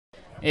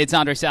It's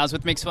Andre Salz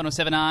with Mix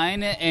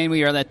 1079, and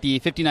we are at the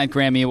 59th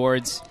Grammy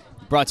Awards,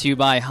 brought to you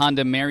by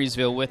Honda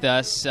Marysville. With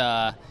us,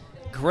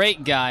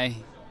 great guy,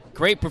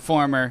 great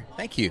performer.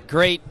 Thank you.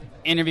 Great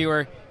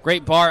interviewer,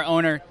 great bar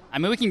owner. I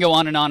mean, we can go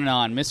on and on and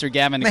on. Mr.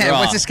 Gavin Degraw. Man,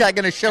 when's this guy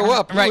going to show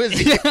up? Right. Who is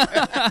he?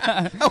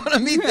 I want to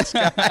meet this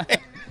guy.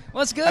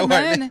 Well, it's good,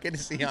 man. Good to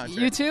see you,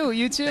 Andre. You too.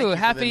 You too. Thank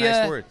you for the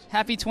nice words.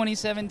 Happy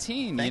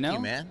 2017. Thank you know, you,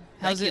 man.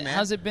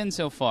 How's it been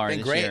so far Been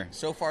this great. year?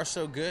 So far,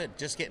 so good.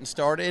 Just getting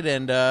started,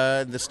 and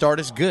the start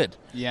is good.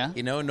 Yeah.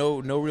 You know,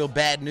 no real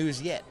bad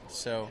news yet.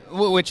 So.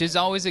 Which is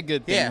always a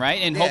good thing,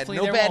 right? And hopefully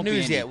no there bad won't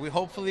news be any. yet. We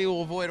hopefully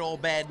will avoid all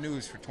bad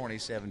news for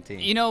 2017.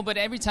 You know, but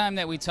every time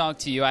that we talk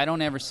to you, I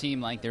don't ever seem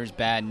like there's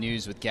bad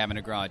news with Gavin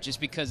Degraw, just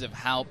because of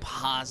how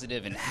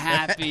positive and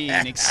happy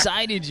and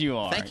excited you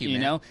are. Thank you, you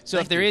man. know. So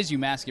Thank if there you. is, you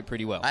mask it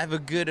pretty well. I have a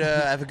good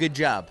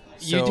job.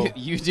 You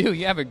do.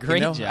 You have a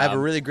great job. I have a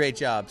really great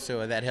job,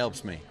 so that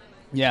helps me.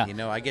 Yeah. You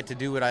know, I get to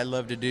do what I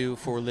love to do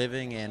for a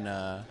living, and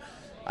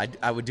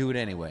I would do it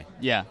anyway.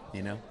 Yeah.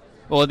 You know?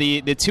 Well,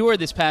 the tour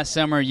this past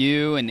summer,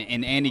 you and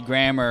Andy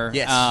Grammer,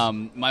 yes.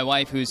 My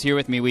wife who's here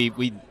with me,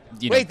 we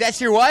Wait, that's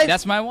your wife?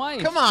 That's my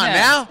wife. Come on yeah.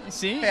 now.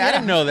 See? Hey, I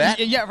didn't know that.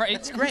 Yeah, right.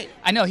 It's great.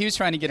 I know, he was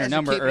trying to get her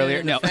number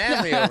earlier. No.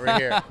 Family over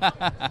here.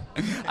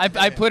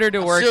 I put her to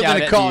work I'm still out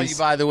going to call you,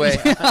 by the way.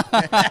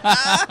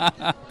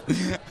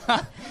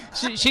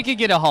 She could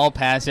get a hall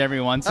pass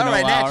every once in a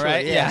while, naturally,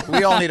 right? Yeah.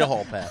 We all need a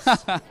hall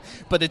pass.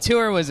 But the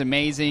tour was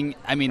amazing.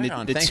 I mean,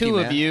 the two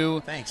of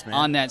you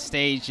on that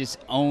stage just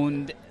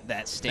owned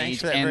that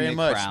stage that and very the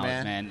much, crowd,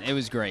 man. It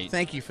was great.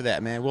 Thank you for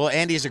that, man. Well,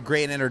 Andy's a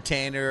great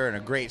entertainer and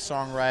a great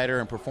songwriter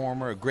and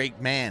performer, a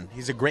great man.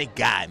 He's a great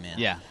guy, man.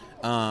 Yeah.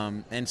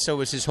 And so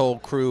is his whole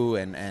crew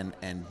and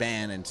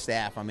band and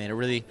staff. I mean, it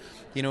really,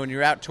 you know, when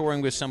you're out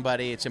touring with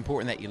somebody, it's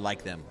important that you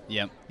like them.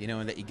 Yep. You know,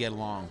 and that you get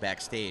along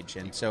backstage.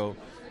 And so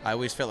I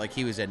always felt like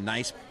he was a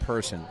nice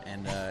person,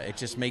 and it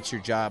just makes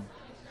your job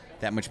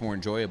that much more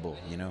enjoyable,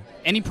 you know.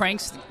 Any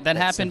pranks that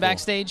happened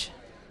backstage?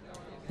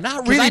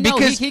 Not really,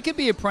 because he could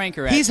be a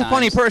pranker. He's at a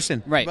funny times.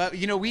 person, right? But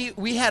you know,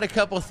 we had a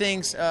couple of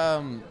things,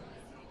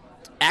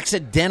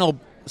 accidental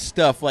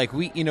stuff. Like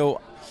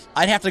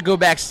I'd have to go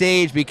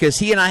backstage because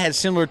he and I had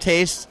similar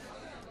tastes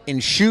in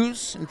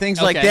shoes and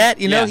things like that.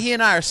 You know, he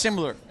and I are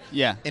similar.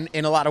 Yeah.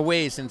 In a lot of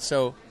ways, and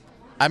so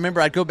I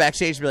remember I'd go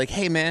backstage and be like,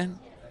 "Hey, man,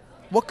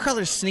 what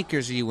color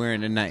sneakers are you wearing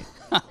tonight?"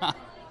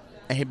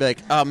 And he'd be like,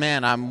 "Oh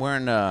man, I'm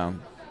wearing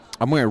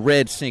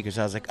red sneakers."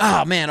 I was like,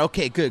 "Oh man,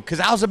 okay, good," because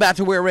I was about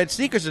to wear red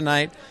sneakers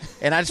tonight,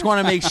 and I just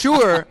want to make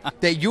sure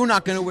that you're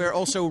not going to wear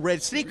also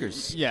red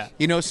sneakers. Yeah.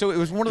 You know, so it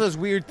was one of those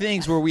weird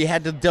things where we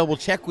had to double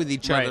check with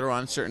each other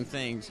on certain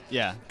things.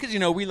 Yeah. Because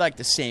we like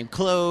the same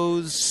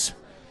clothes.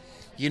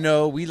 We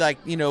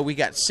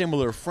got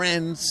similar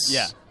friends.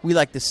 Yeah. We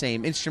like the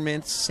same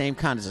instruments, same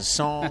kinds of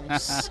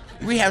songs.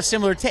 We have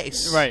similar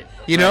tastes. Right.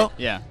 You know? Right.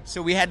 Yeah.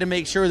 So we had to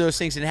make sure those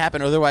things didn't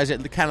happen. Otherwise,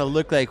 it kind of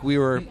looked like we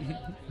were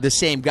the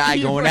same guy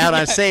going out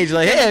on stage.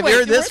 Like, hey, have you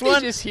heard this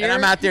one? And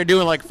I'm out there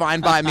doing, like, Fine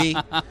By Me.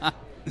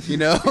 You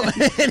know?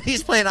 And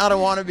he's playing I Don't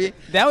Wanna Be.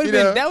 That would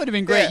have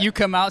been great. Yeah. You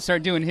come out,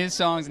 start doing his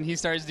songs, and he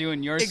starts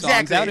doing your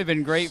songs. That would have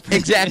been great for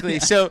Exactly.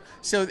 So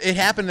it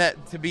happened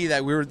to be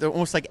that we were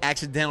almost like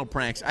accidental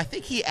pranks. I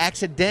think he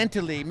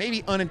accidentally,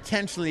 maybe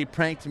unintentionally,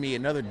 pranked me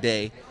another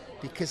day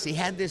because he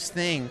had this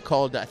thing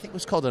called, I think it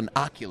was called an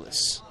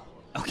Oculus.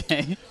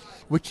 Okay.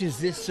 Which is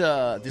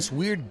this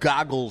weird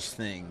goggles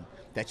thing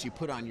that you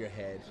put on your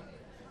head.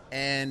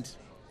 And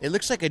it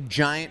looks like a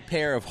giant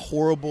pair of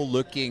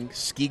horrible-looking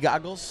ski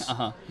goggles.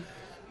 Uh-huh.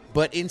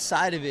 But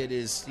inside of it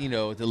is,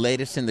 the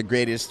latest and the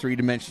greatest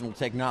three-dimensional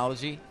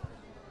technology.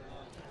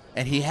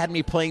 And he had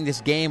me playing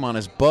this game on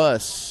his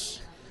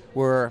bus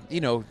where,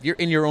 you're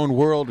in your own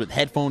world with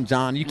headphones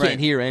on. You can't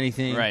hear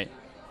anything. Right.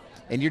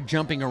 And you're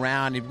jumping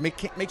around. It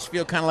makes you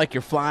feel kind of like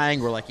you're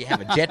flying, or like you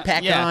have a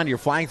jetpack on. You're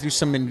flying through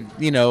some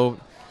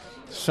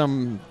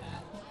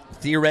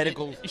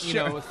theoretical,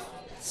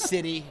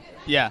 city.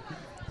 Yeah.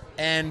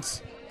 And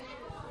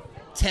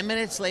 10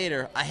 minutes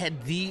later, I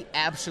had the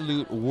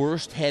absolute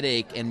worst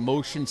headache and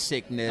motion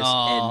sickness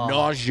and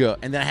nausea,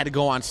 and then I had to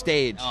go on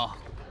stage. Oh.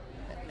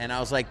 And I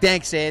was like,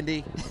 "Thanks,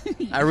 Andy.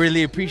 I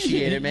really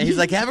appreciate it, man." He's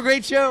like, "Have a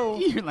great show."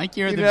 You're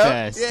the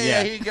best.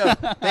 Yeah, here you go.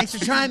 Thanks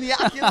for trying the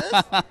Oculus.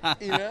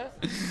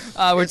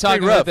 We're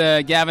talking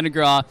with Gavin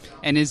Degraw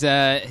and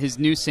his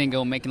new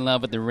single, "Making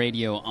Love with the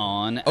Radio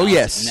On." Oh,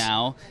 yes.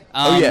 Now.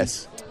 Oh,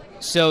 yes.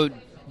 So,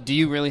 do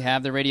you really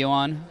have the radio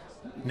on?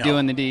 No.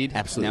 Doing the deed?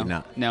 Absolutely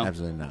not. No.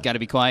 Absolutely not. Got to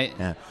be quiet?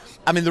 Yeah.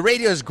 I mean, the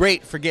radio is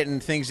great for getting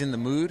things in the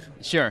mood.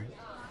 Sure.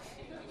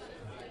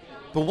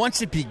 But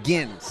once it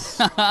begins...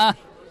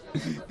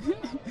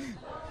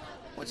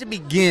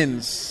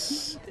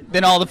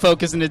 then all the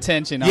focus and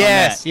attention on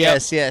that.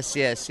 Yes.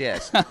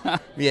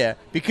 Yeah,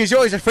 because you're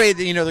always afraid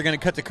that they're going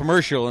to cut the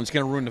commercial and it's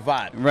going to ruin the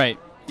vibe. Right.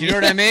 You know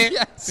what I mean?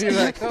 Yes. So you're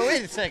like, oh,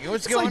 wait a second,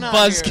 what's going like on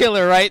Buzz here?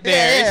 Killer right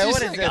there. Yeah, It's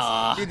what just is like, this?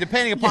 "Aw." See,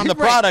 depending upon the Right,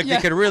 product, yeah.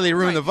 it could really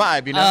ruin the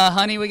vibe, you know?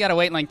 Honey, we got to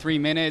wait in like 3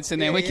 minutes,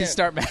 and then Yeah, we can yeah.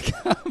 start back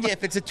up. Yeah,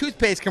 if it's a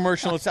toothpaste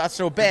commercial, it's not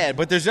so bad.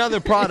 But there's other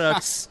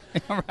products,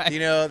 Right. you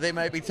know, they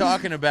might be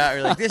talking about.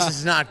 You're like, this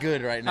is not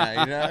good right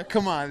now. You know,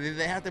 come on, did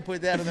they have to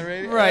put that on the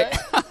radio? Right.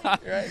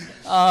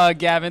 Right.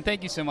 Gavin,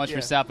 thank you so much for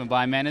Yeah. stopping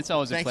by, man. It's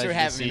always a Thanks pleasure for to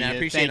having see me, man. I you.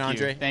 appreciate it, Thank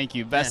you. Andre. Thank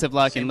you. Best Yeah, of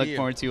luck, same and to look you.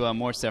 forward to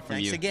more stuff from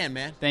Thanks you. again,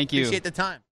 man. Thank you. Appreciate the time.